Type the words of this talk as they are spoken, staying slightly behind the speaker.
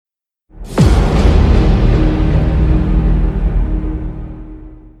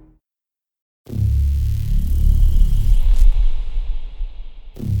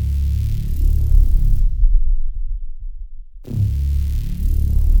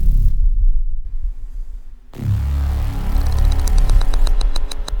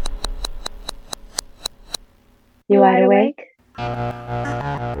You wide awake?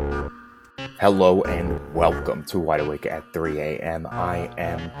 Hello and welcome to Wide Awake at 3 a.m. I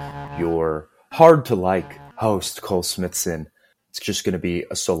am your hard-to-like host, Cole Smithson. It's just going to be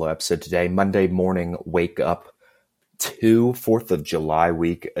a solo episode today. Monday morning wake up to 4th of July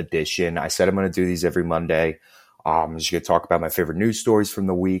week edition. I said I'm going to do these every Monday. I'm just going to talk about my favorite news stories from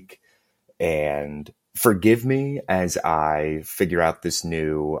the week. And forgive me as I figure out this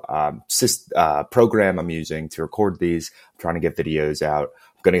new program I'm using to record these. I'm trying to get videos out.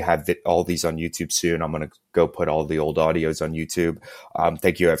 I'm going to have all these on YouTube soon. I'm going to go put all the old audios on YouTube.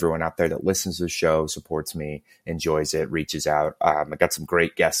 Thank you everyone out there that listens to the show, supports me, enjoys it, reaches out. I got some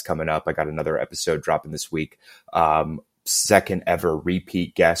great guests coming up. I got another episode dropping this week. Second ever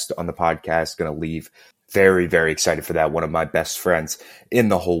repeat guest on the podcast, going to leave. Very, very excited for that. One of my best friends in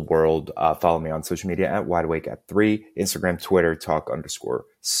the whole world. Follow me on social media at Wide Awake at 3, Instagram, Twitter,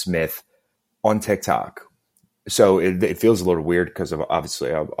 talk_Smith, on TikTok. So it feels a little weird because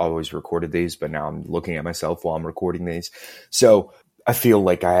obviously I've always recorded these, but now I'm looking at myself while I'm recording these. So I feel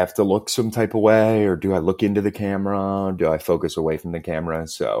like I have to look some type of way, or do I look into the camera? Do I focus away from the camera?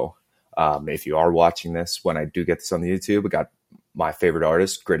 So if you are watching this, when I do get this on the YouTube, I got my favorite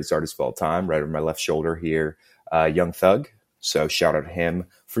artist, greatest artist of all time, right over my left shoulder here, Young Thug. So shout out to him.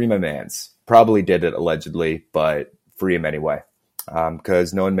 Free my mans. Probably did it allegedly, but free him anyway.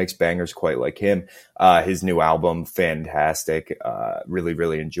 Because no one makes bangers quite like him. His new album, fantastic. Really,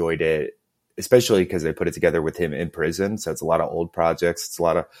 really enjoyed it, especially because they put it together with him in prison. So it's a lot of old projects. It's a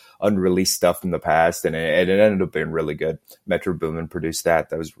lot of unreleased stuff from the past, and it ended up being really good. Metro Boomin produced that.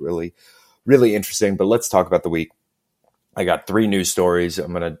 That was really, really interesting. But let's talk about the week. I got 3 news stories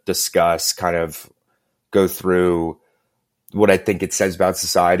I'm going to discuss, kind of go through what I think it says about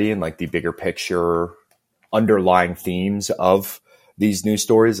society and like the bigger picture underlying themes of these news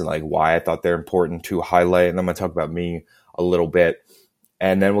stories and like why I thought they're important to highlight. And I'm going to talk about me a little bit,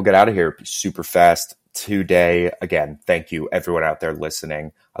 and then we'll get out of here super fast today. Again, thank you everyone out there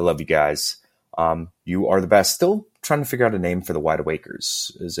listening. I love you guys. You are the best. Still trying to figure out a name for the Wide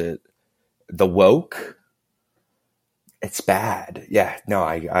Awakers. Is it the Woke? It's bad. Yeah, no,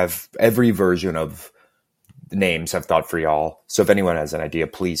 I've every version of the names I've thought for y'all. So if anyone has an idea,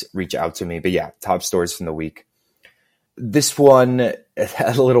 please reach out to me. But yeah, top stories from the week. This one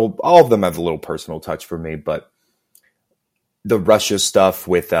had all of them have a little personal touch for me, but the Russia stuff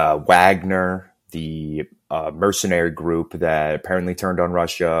with Wagner, the mercenary group that apparently turned on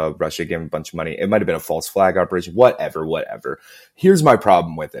Russia. Russia gave them a bunch of money. It might have been a false flag operation. Whatever. Here's my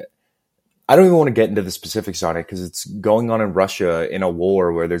problem with it. I don't even want to get into the specifics on it because it's going on in Russia in a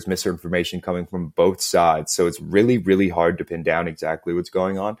war where there's misinformation coming from both sides. So it's really, really hard to pin down exactly what's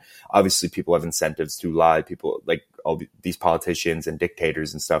going on. Obviously, people have incentives to lie. People like all these politicians and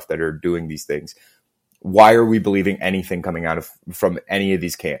dictators and stuff that are doing these things. Why are we believing anything coming out from any of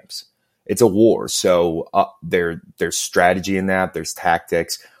these camps? It's a war. So there's strategy in that. There's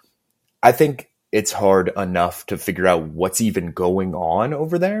tactics. I think it's hard enough to figure out what's even going on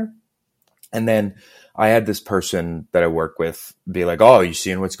over there. And then I had this person that I work with be like, oh, you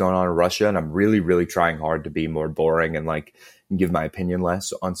seeing what's going on in Russia? And I'm really, really trying hard to be more boring and like give my opinion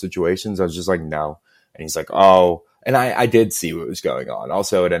less on situations. I was just like, no. And he's like, oh, and I did see what was going on.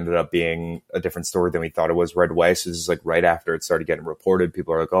 Also, it ended up being a different story than we thought it was right away. So this is like right after it started getting reported.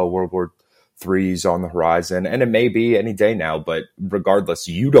 People are like, oh, World War III is on the horizon. And it may be any day now, but regardless,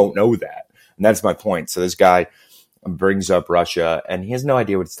 you don't know that. And that's my point. So this guy brings up Russia and he has no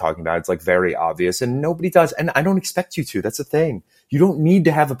idea what he's talking about. It's like very obvious and nobody does. And I don't expect you to. That's the thing. You don't need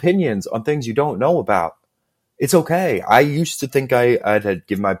to have opinions on things you don't know about. It's okay. I used to think I had to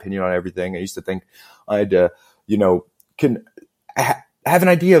give my opinion on everything. I used to think I had to, have an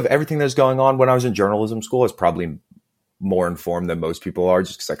idea of everything that's going on. When I was in journalism school, I was probably more informed than most people are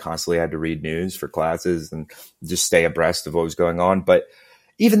just because I constantly had to read news for classes and just stay abreast of what was going on. But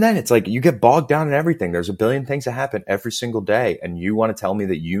even then, it's like you get bogged down in everything. There's a billion things that happen every single day. And you want to tell me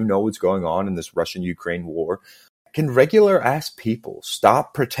that you know what's going on in this Russian-Ukraine war. Can regular ass people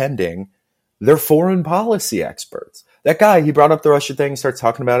stop pretending they're foreign policy experts? That guy, he brought up the Russia thing, starts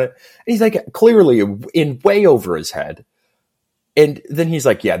talking about it. And he's like clearly in way over his head. And then he's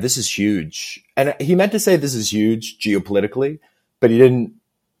like, yeah, this is huge. And he meant to say this is huge geopolitically, but he didn't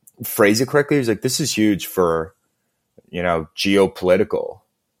phrase it correctly. He was like, this is huge for, geopolitical.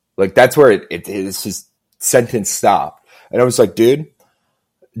 Like, that's where his sentence stopped. And I was like, dude,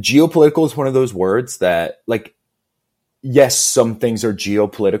 geopolitical is one of those words that, like, yes, some things are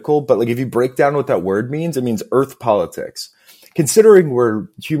geopolitical, but, like, if you break down what that word means, it means Earth politics. Considering we're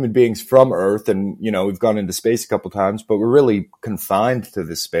human beings from Earth and, we've gone into space a couple times, but we're really confined to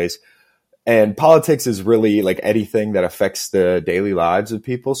this space, And politics is really like anything that affects the daily lives of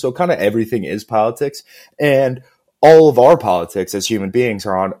people. So kind of everything is politics. And all of our politics as human beings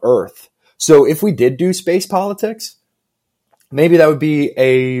are on Earth. So if we did do space politics, maybe that would be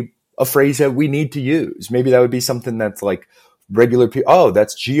a phrase that we need to use. Maybe that would be something that's like regular people. Oh,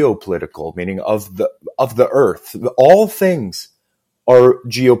 that's geopolitical, meaning of the Earth. All things are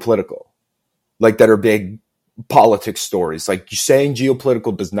geopolitical, like that are big politics stories. Like saying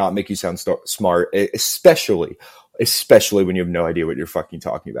geopolitical does not make you sound smart, especially when you have no idea what you're fucking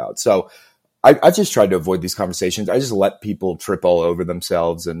talking about. So I just tried to avoid these conversations. I just let people trip all over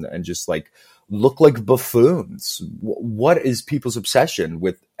themselves and just like look like buffoons. What is people's obsession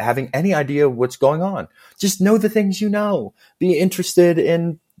with having any idea what's going on? Just know the things you know. Be interested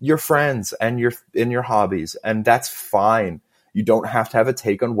in your friends and your hobbies, and that's fine. You don't have to have a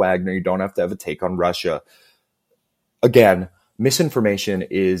take on Wagner. You don't have to have a take on Russia. Again, misinformation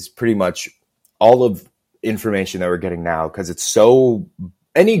is pretty much all of information that we're getting now, because it's so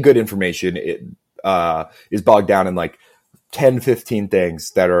any good information is bogged down in like 10, 15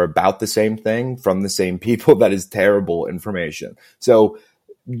 things that are about the same thing from the same people. That is terrible information. So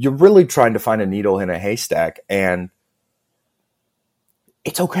you're really trying to find a needle in a haystack, and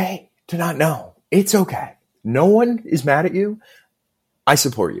it's okay to not know. It's okay. No one is mad at you. I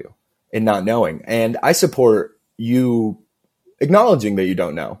support you in not knowing, and I support you acknowledging that you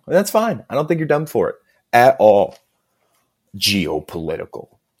don't know. And that's fine. I don't think you're dumb for it at all. Geopolitical.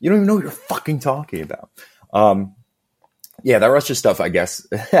 You don't even know what you're fucking talking about. Yeah, that Russia stuff, I guess,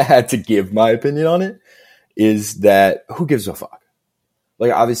 I had to give my opinion on it, is that who gives a fuck?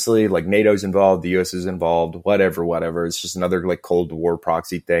 Like, obviously, like, NATO's involved, the US is involved, whatever. It's just another, like, Cold War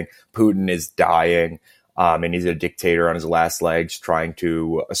proxy thing. Putin is dying, and he's a dictator on his last legs, trying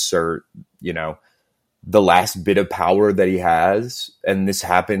to assert, the last bit of power that he has. And this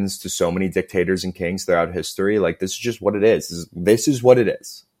happens to so many dictators and kings throughout history. Like, this is just what it is. This is what it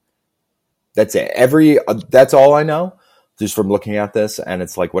is. That's it. That's all I know just from looking at this. And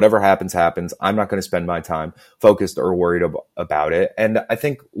it's like, whatever happens, happens. I'm not going to spend my time focused or worried about it. And I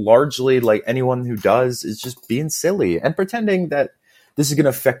think largely, like, anyone who does is just being silly and pretending that this is going to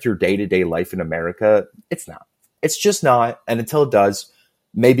affect your day-to-day life in America. It's not. It's just not. And until it does,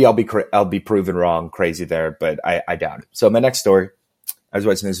 maybe I'll be proven wrong, crazy there, but I doubt it. So my next story, I was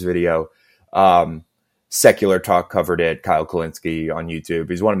watching this video. Secular Talk covered it. Kyle Kulinski on YouTube.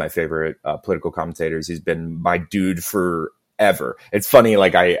 He's one of my favorite political commentators. He's been my dude forever. It's funny,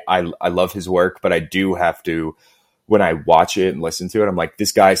 like I love his work, but I do have to, when I watch it and listen to it, I'm like,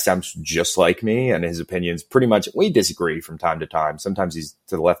 this guy sounds just like me, and his opinions pretty much, we disagree from time to time. Sometimes he's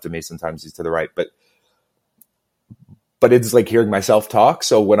to the left of me, sometimes he's to the right, but it's like hearing myself talk.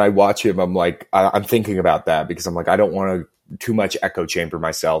 So when I watch him, I'm like, I'm thinking about that, because I'm like, I don't want to too much echo chamber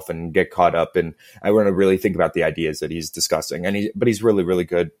myself and get caught up. And I want to really think about the ideas that he's discussing. But he's really, really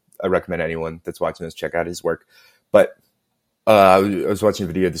good. I recommend anyone that's watching this check out his work. But I was watching a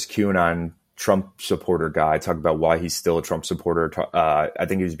video of this QAnon Trump supporter guy talk about why he's still a Trump supporter. I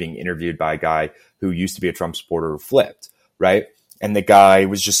think he was being interviewed by a guy who used to be a Trump supporter who flipped, right? And the guy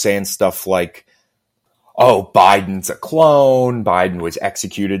was just saying stuff like, oh, Biden's a clone. Biden was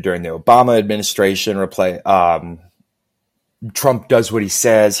executed during the Obama administration. Trump does what he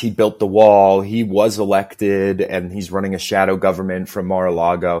says. He built the wall. He was elected, and he's running a shadow government from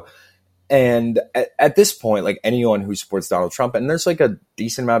Mar-a-Lago. And at this point, like, anyone who supports Donald Trump, and there's like a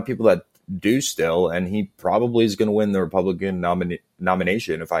decent amount of people that do still, and he probably is going to win the Republican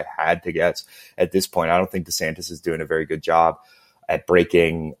nomination if I had to guess at this point. I don't think DeSantis is doing a very good job at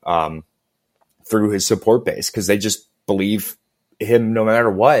breaking through his support base, because they just believe him no matter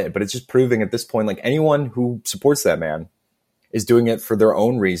what. But it's just proving at this point, like, anyone who supports that man is doing it for their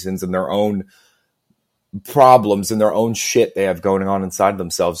own reasons and their own problems and their own shit they have going on inside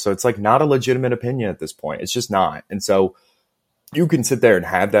themselves. So it's like not a legitimate opinion at this point. It's just not. And so you can sit there and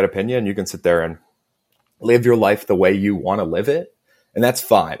have that opinion. You can sit there and live your life the way you want to live it. And that's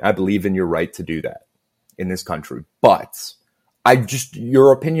fine. I believe in your right to do that in this country. But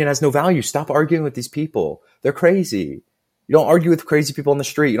your opinion has no value. Stop arguing with these people. They're crazy. You don't argue with crazy people on the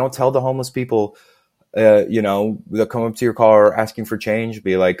street. You don't tell the homeless people, they'll come up to your car asking for change,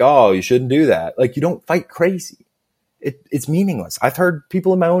 be like, oh, you shouldn't do that. Like, you don't fight crazy. It's meaningless. I've heard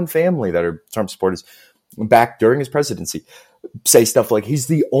people in my own family that are Trump supporters back during his presidency say stuff like, he's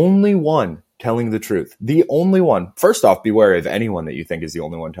the only one telling the truth. The only one. First off, be wary of anyone that you think is the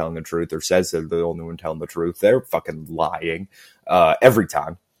only one telling the truth or says they're the only one telling the truth. They're fucking lying every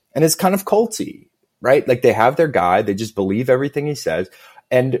time. And it's kind of culty, right? Like, they have their guy. They just believe everything he says.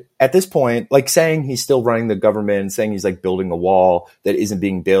 And at this point, like saying he's still running the government, saying he's like building a wall that isn't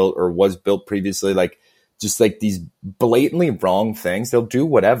being built or was built previously, like just like these blatantly wrong things. They'll do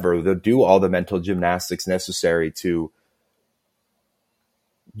whatever. They'll do all the mental gymnastics necessary to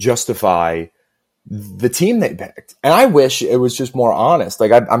justify the team they picked. And I wish it was just more honest.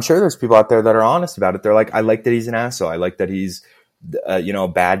 Like I'm sure there's people out there that are honest about it. They're like, I like that he's an asshole. I like that he's, a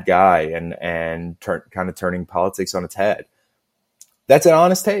bad guy and kind of turning politics on its head. That's an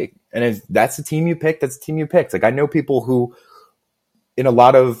honest take. And if that's the team you pick, that's the team you picked. Like I know people who, in a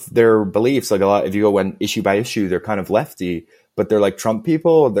lot of their beliefs, like if you go issue by issue, they're kind of lefty, but they're like Trump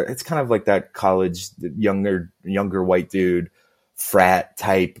people. It's kind of like that college, younger white dude, frat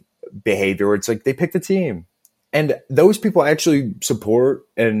type behavior where it's like they pick the team. And those people I actually support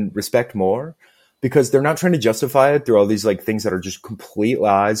and respect more because they're not trying to justify it through all these like things that are just complete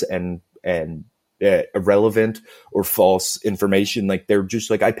lies and irrelevant or false information. Like they're just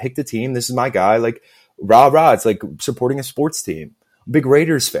like, I picked a team. This is my guy. Like rah, rah. It's like supporting a sports team. Big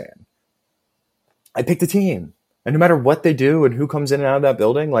Raiders fan. I picked a team. And no matter what they do and who comes in and out of that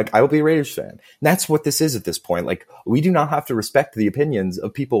building, like I will be a Raiders fan. And that's what this is at this point. Like we do not have to respect the opinions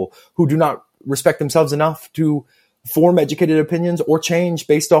of people who do not respect themselves enough to form educated opinions or change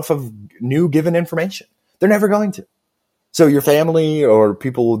based off of new given information. They're never going to. So your family or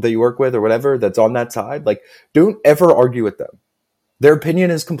people that you work with or whatever that's on that side, like don't ever argue with them. Their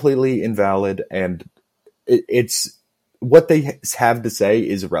opinion is completely invalid and it's what they have to say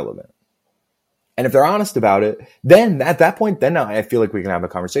is irrelevant. And if they're honest about it, then at that point, then I feel like we can have a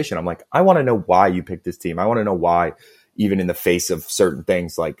conversation. I'm like, I want to know why you picked this team. I want to know why, even in the face of certain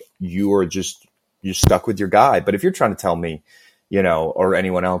things, like you're stuck with your guy. But if you're trying to tell me, or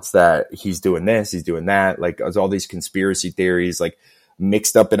anyone else that he's doing this, he's doing that, like there's all these conspiracy theories, like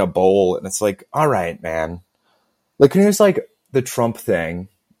mixed up in a bowl. And it's like, all right, man. Like here's like the Trump thing.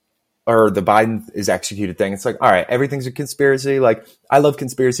 Or the Biden is executed thing. It's like, all right, everything's a conspiracy. Like, I love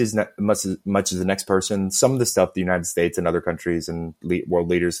conspiracies much as the next person. Some of the stuff the United States and other countries and world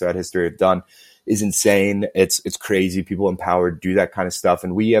leaders throughout history have done is insane. It's crazy. People empowered do that kind of stuff.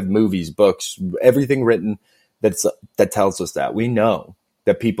 And we have movies, books, everything written that tells us that. We know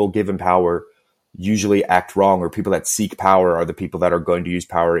that people given power usually act wrong, or people that seek power are the people that are going to use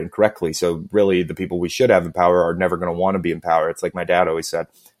power incorrectly. So really the people we should have in power are never going to want to be in power. It's like my dad always said,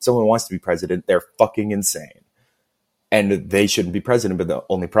 if someone wants to be president, they're fucking insane and they shouldn't be president. But the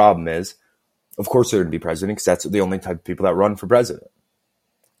only problem is, of course they're going to be president because that's the only type of people that run for president.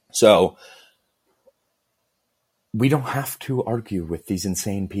 So we don't have to argue with these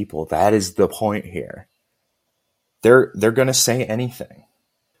insane people. That is the point here. They're going to say anything.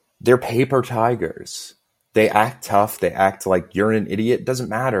 They're paper tigers. They act tough. They act like you're an idiot. Doesn't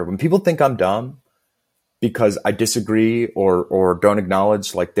matter. When people think I'm dumb because I disagree or don't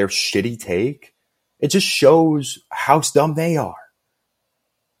acknowledge like their shitty take, it just shows how dumb they are.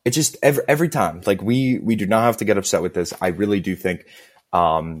 It just every time, like we do not have to get upset with this. I really do think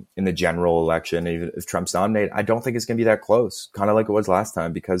in the general election, even if Trump's nominated, I don't think it's going to be that close, kind of like it was last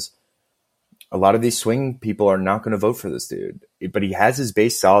time, because a lot of these swing people are not going to vote for this dude, but he has his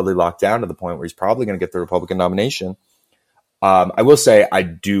base solidly locked down to the point where he's probably going to get the Republican nomination. I will say I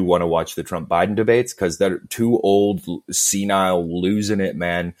do want to watch the Trump-Biden debates because they're two old, senile, losing it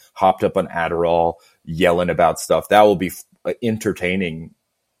men, hopped up on Adderall, yelling about stuff. That will be entertaining,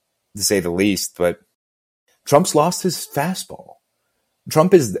 to say the least. But Trump's lost his fastball.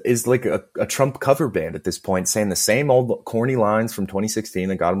 Trump is like a Trump cover band at this point, saying the same old corny lines from 2016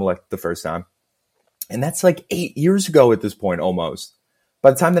 that got him elected the first time. And that's like 8 years ago at this point, almost.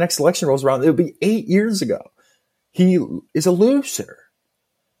 By the time the next election rolls around, it'll be 8 years ago. He is a loser.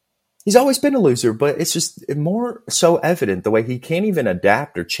 He's always been a loser, but it's just more so evident the way he can't even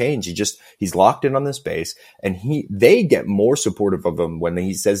adapt or change. He's locked in on this base, and they get more supportive of him when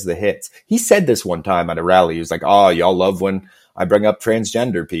he says the hits. He said this one time at a rally. He was like, "Oh, y'all love when I bring up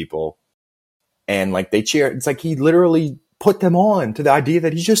transgender people," and like they cheer. It's like he literally put them on to the idea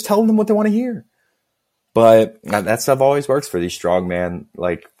that he's just telling them what they want to hear. But that stuff always works for these strongman,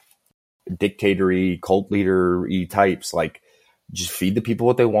 like dictatory, cult leader-y types. Like, just feed the people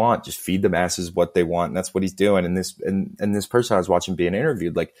what they want. Just feed the masses what they want. And that's what he's doing. And this person I was watching being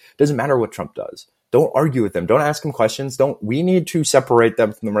interviewed, like, doesn't matter what Trump does. Don't argue with them. Don't ask him questions. We need to separate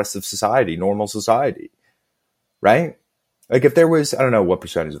them from the rest of society, normal society. Right? Like if there was, I don't know what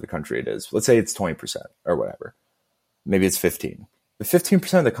percentage of the country it is. Let's say it's 20% or whatever. Maybe it's 15. If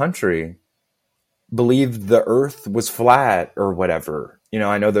 15% of the country believed the earth was flat or whatever,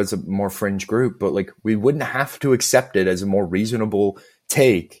 I know there's a more fringe group, but like we wouldn't have to accept it as a more reasonable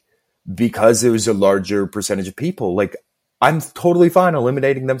take because it was a larger percentage of people. Like I'm totally fine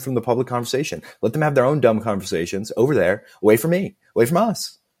eliminating them from the public conversation. Let them have their own dumb conversations over there, away from me, away from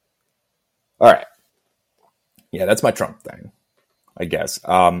us. All right. Yeah, that's my Trump thing, I guess.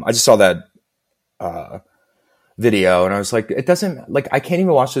 I just saw that video and I was like, it doesn't, like, I can't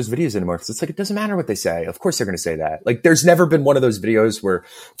even watch those videos anymore because it's like, it doesn't matter what they say. Of course they're going to say that. Like, there's never been one of those videos where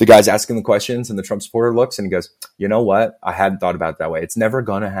the guy's asking the questions and the Trump supporter looks and he goes, you know what? I hadn't thought about it that way. It's never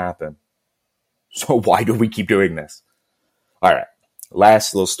going to happen. So why do we keep doing this? All right.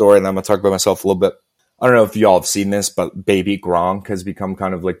 Last little story, and then I'm going to talk about myself a little bit. I don't know if y'all have seen this, but Baby Gronk has become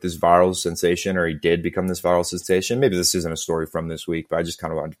kind of like this viral sensation, or he did become this viral sensation. Maybe this isn't a story from this week, but I just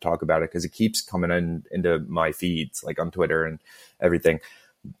kind of wanted to talk about it because it keeps coming into my feeds, like on Twitter and everything.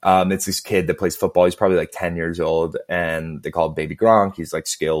 It's this kid that plays football. He's probably like 10 years old and they call him Baby Gronk. He's like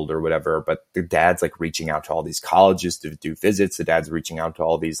skilled or whatever, but the dad's like reaching out to all these colleges to do visits. The dad's reaching out to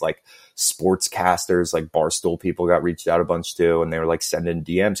all these like sportscasters, like Barstool people got reached out a bunch to, and they were like sending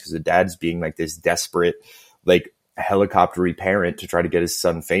DMs because the dad's being like this desperate, like helicopter-y parent to try to get his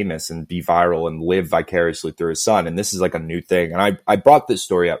son famous and be viral and live vicariously through his son. And this is like a new thing. And I brought this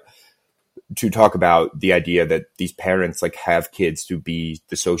story up to talk about the idea that these parents like have kids to be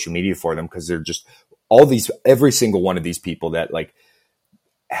the social media for them because they're just every single one of these people that like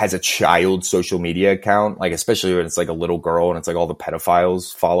has a child social media account, like especially when it's like a little girl and it's like all the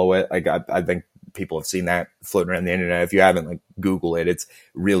pedophiles follow it. Like I think people have seen that floating around the internet. If you haven't, like Google it. It's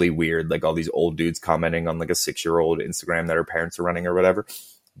really weird. Like all these old dudes commenting on like a 6-year-old Instagram that her parents are running or whatever.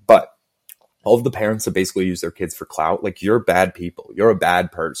 But all of the parents that basically use their kids for clout, like you're bad people. You're a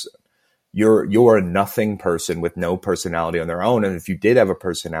bad person. You're a nothing person with no personality on their own. And if you did have a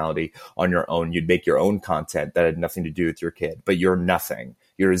personality on your own, you'd make your own content that had nothing to do with your kid, but you're nothing.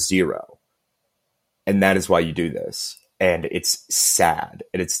 You're a zero. And that is why you do this. And it's sad.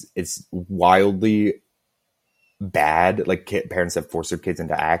 And it's wildly bad. Like parents that force their kids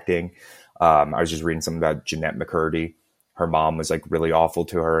into acting. I was just reading something about Jeanette McCurdy. Her mom was like really awful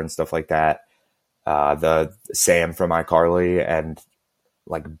to her and stuff like that. The Sam from iCarly and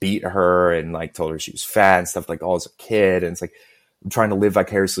like beat her and like told her she was fat and stuff like all as a kid. And it's like trying to live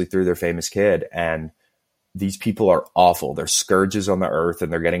vicariously through their famous kid. And these people are awful. They're scourges on the earth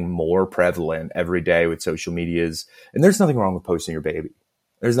and they're getting more prevalent every day with social medias. And there's nothing wrong with posting your baby.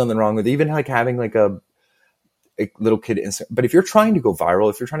 There's nothing wrong with even like having like a little kid. But if you're trying to go viral,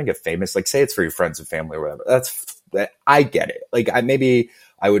 if you're trying to get famous, like say it's for your friends and family or whatever, I get it. Like maybe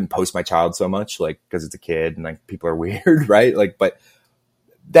I wouldn't post my child so much, like, cause it's a kid and like people are weird, right? Like, but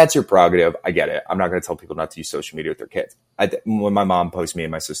that's your prerogative. I get it. I'm not going to tell people not to use social media with their kids. When my mom posts me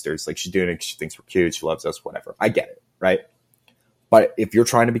and my sisters, like she's doing it, she thinks we're cute, she loves us, whatever. I get it, right? But if you're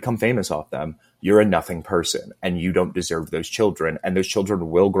trying to become famous off them, you're a nothing person and you don't deserve those children. And those children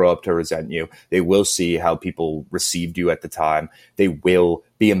will grow up to resent you. They will see how people received you at the time. They will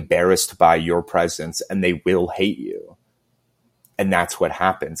be embarrassed by your presence and they will hate you. And that's what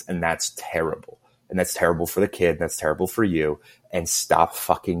happens. And that's terrible. And that's terrible for the kid. That's terrible for you. And stop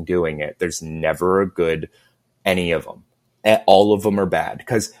fucking doing it. There's never a good, any of them. All of them are bad.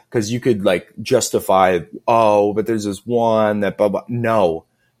 Because you could like justify, oh, but there's this one that blah, blah. No.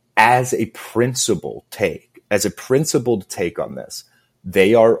 As a principled take on this,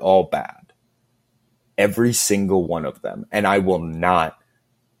 they are all bad. Every single one of them. And I will not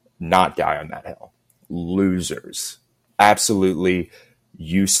die on that hill. Losers. Absolutely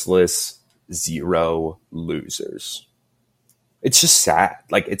useless. Zero losers. It's just sad.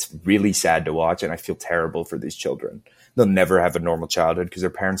 Like, it's really sad to watch, and I feel terrible for these children. They'll never have a normal childhood because their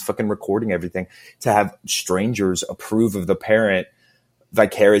parents fucking recording everything. To have strangers approve of the parent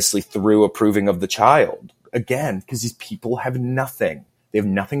vicariously through approving of the child. Again, because these people have nothing. They have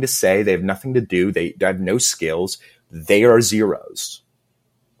nothing to say. They have nothing to do. They have no skills. They are zeros.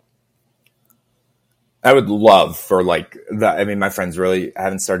 I would love for like that. I mean, my friends really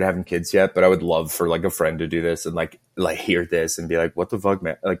haven't started having kids yet, but I would love for like a friend to do this and like hear this and be like, what the fuck,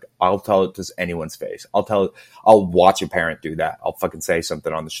 man? Like, I'll tell it to anyone's face. I'll watch a parent do that. I'll fucking say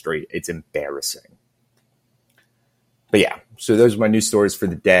something on the street. It's embarrassing. But yeah, so those are my news stories for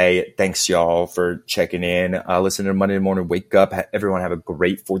the day. Thanks y'all for checking in. Listen to Monday Morning Wake Up. Everyone have a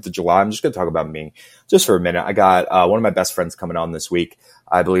great 4th of July. I'm just going to talk about me just for a minute. I got one of my best friends coming on this week.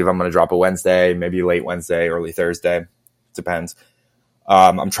 I believe I'm going to drop a Wednesday, maybe late Wednesday, early Thursday. Depends.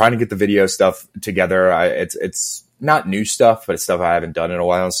 I'm trying to get the video stuff together. It's not new stuff, but it's stuff I haven't done in a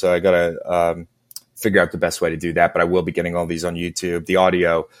while. So I got to figure out the best way to do that. But I will be getting all these on YouTube. The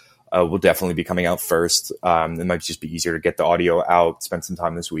audio will definitely be coming out first. It might just be easier to get the audio out, spend some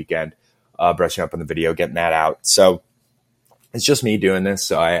time this weekend, brushing up on the video, getting that out. So it's just me doing this.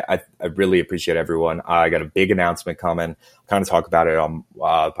 So I really appreciate everyone. I got a big announcement coming. I'll kind of talk about it on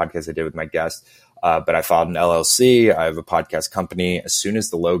the podcast I did with my guest. But I filed an LLC. I have a podcast company. As soon as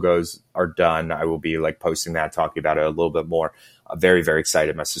the logos are done, I will be like posting that, talking about it a little bit more. I'm very, very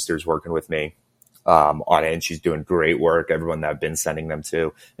excited. My sister's working with me on it, and she's doing great work. Everyone that I've been sending them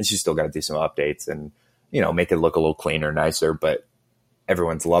to, and she's still got to do some updates and, make it look a little cleaner, nicer, but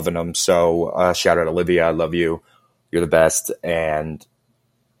everyone's loving them. So shout out Olivia. I love you. You're the best. And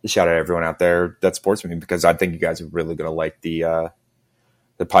shout out everyone out there that supports me, because I think you guys are really going to like the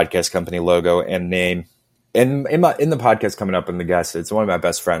podcast company logo and name. And in the podcast coming up in the guest, it's one of my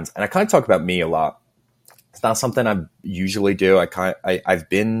best friends. And I kind of talk about me a lot. It's not something I usually do. I've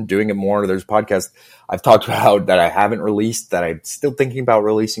been doing it more. There's podcasts I've talked about that I haven't released that I'm still thinking about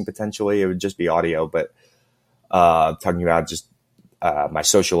releasing potentially. It would just be audio, but talking about just my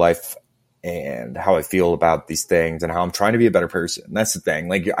social life and how I feel about these things and how I'm trying to be a better person. That's the thing.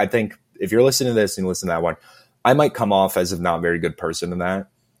 Like, I think if you're listening to this and you listen to that one, I might come off as a not very good person in that.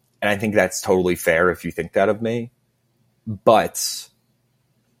 And I think that's totally fair if you think that of me. But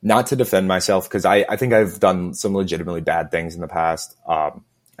not to defend myself, because I think I've done some legitimately bad things in the past.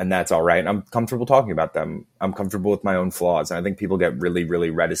 And that's all right. And I'm comfortable talking about them. I'm comfortable with my own flaws. And I think people get really, really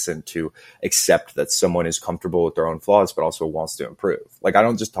reticent to accept that someone is comfortable with their own flaws, but also wants to improve. Like, I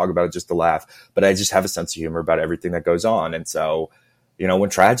don't just talk about it just to laugh, but I just have a sense of humor about everything that goes on. And so, when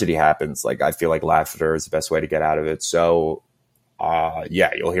tragedy happens, like, I feel like laughter is the best way to get out of it. So,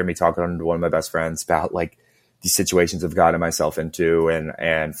 you'll hear me talking to one of my best friends about like these situations I've gotten myself into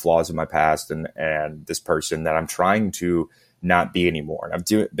and flaws in my past and this person that I'm trying to not be anymore. And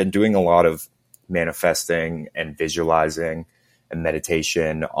I've been doing a lot of manifesting and visualizing and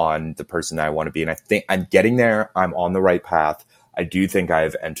meditation on the person that I want to be. And I think I'm getting there. I'm on the right path. I do think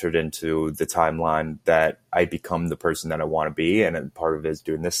I've entered into the timeline that I become the person that I want to be. And part of it is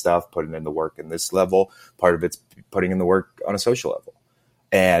doing this stuff, putting in the work in this level. Part of it's putting in the work on a social level.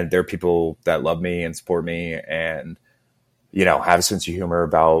 And there are people that love me and support me and, have a sense of humor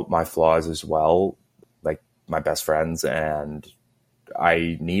about my flaws as well, like my best friends. And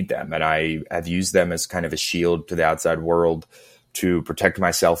I need them. And I have used them as kind of a shield to the outside world to protect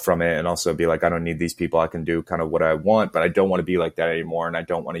myself from it, and also be like, I don't need these people. I can do kind of what I want, but I don't want to be like that anymore. And I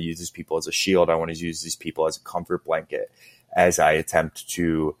don't want to use these people as a shield. I want to use these people as a comfort blanket as I attempt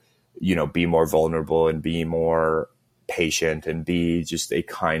to, be more vulnerable and be more patient and be just a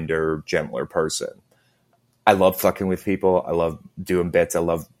kinder, gentler person. I love fucking with people. I love doing bits. I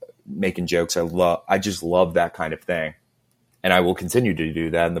love making jokes. I just love that kind of thing. And I will continue to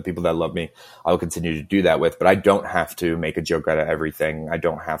do that. And the people that love me, I will continue to do that with. But I don't have to make a joke out of everything. I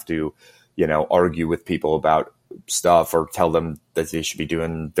don't have to, argue with people about stuff or tell them that they should be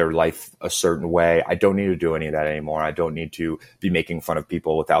doing their life a certain way. I don't need to do any of that anymore. I don't need to be making fun of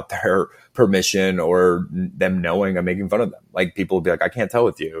people without their permission or them knowing I'm making fun of them. Like, people will be like, I can't tell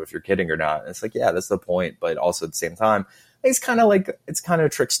with you if you're kidding or not. And it's like, yeah, that's the point. But also at the same time, it's kind of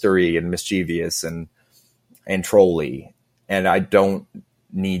trickstery and mischievous and trolly. And I don't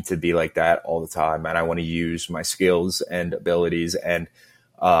need to be like that all the time. And I want to use my skills and abilities and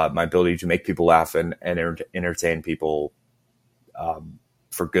my ability to make people laugh and entertain people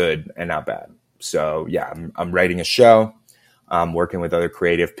for good and not bad. So, yeah, I'm writing a show. I'm working with other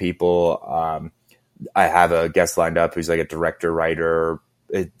creative people. I have a guest lined up who's like a director, writer,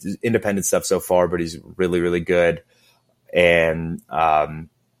 independent stuff so far, but he's really, really good. And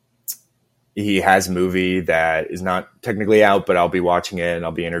he has a movie that is not technically out, but I'll be watching it and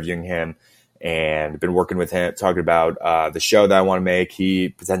I'll be interviewing him, and been working with him, talking about the show that I want to make. He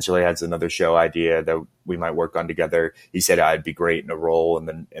potentially has another show idea that we might work on together. He said I'd be great in a role in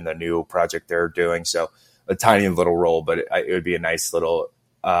the new project they're doing. So a tiny little role, but it would be a nice little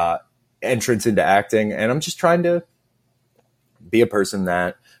entrance into acting. And I'm just trying to be a person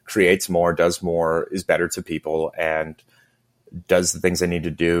that creates more, does more, is better to people, and does the things I need to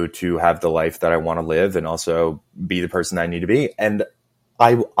do to have the life that I want to live, and also be the person I need to be. And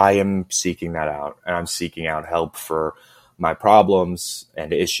I am seeking that out, and I'm seeking out help for my problems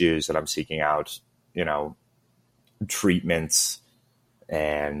and issues, and I'm seeking out, treatments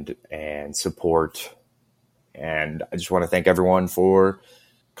and support. And I just want to thank everyone for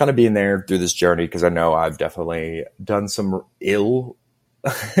kind of being there through this journey, because I know I've definitely done some ill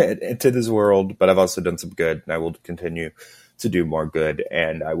to this world, but I've also done some good, and I will continue to do more good,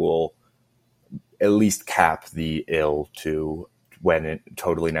 and I will at least cap the ill to when it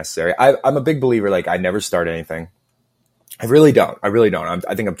totally necessary. I'm a big believer, like, I never start anything. I really don't.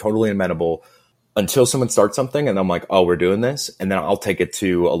 I think I'm totally amenable until someone starts something and I'm like, oh, we're doing this. And then I'll take it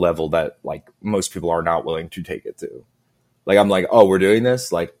to a level that like most people are not willing to take it to. Like, I'm like, oh, we're doing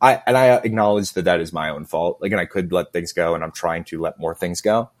this. Like, I acknowledge that is my own fault. Like, and I could let things go, and I'm trying to let more things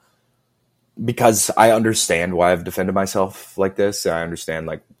go because I understand why I've defended myself like this. I understand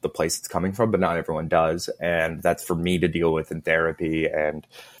like the place it's coming from, but not everyone does. And that's for me to deal with in therapy and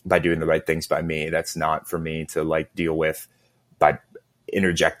by doing the right things by me. That's not for me to like deal with by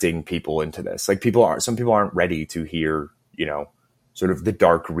interjecting people into this. Like, some people aren't ready to hear, sort of the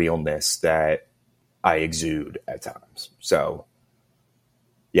dark realness that I exude at times. So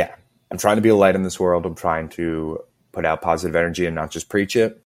yeah, I'm trying to be a light in this world. I'm trying to put out positive energy and not just preach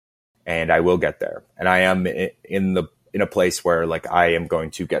it. And I will get there. And I am in a place where like I am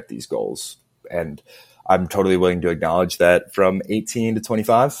going to get these goals. And I'm totally willing to acknowledge that from 18 to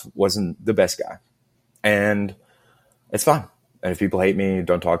 25 wasn't the best guy. And it's fine. And if people hate me,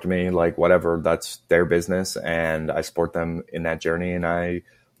 don't talk to me, like whatever, that's their business. And I support them in that journey. And I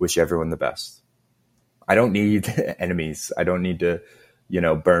wish everyone the best. I don't need enemies. I don't need to,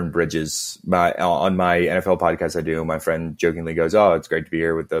 burn bridges. On my NFL podcast I do, my friend jokingly goes, oh, it's great to be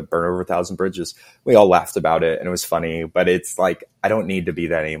here with the burn over 1,000 bridges. We all laughed about it and it was funny, but it's like, I don't need to be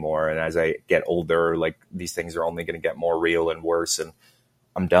that anymore. And as I get older, like these things are only going to get more real and worse, and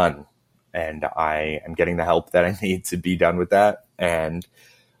I'm done. And I am getting the help that I need to be done with that and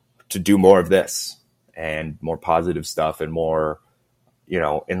to do more of this and more positive stuff and more,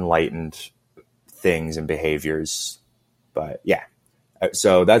 enlightened things and behaviors. But yeah.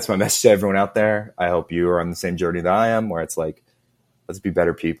 So that's my message to everyone out there. I hope you are on the same journey that I am, where it's like, let's be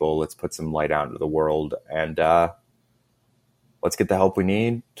better people. Let's put some light out into the world, and let's get the help we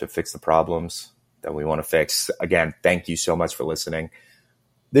need to fix the problems that we want to fix. Again, thank you so much for listening.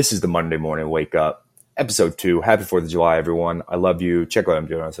 This is the Monday Morning Wake Up, episode 2. Happy 4th of July, everyone. I love you. Check out what I'm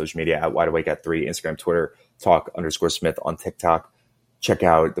doing on social media at wideawake@3, Instagram, Twitter, talk_Smith on TikTok. Check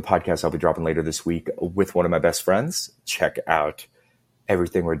out the podcast I'll be dropping later this week with one of my best friends. Check out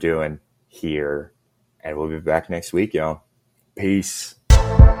everything we're doing here. And we'll be back next week, y'all. Peace.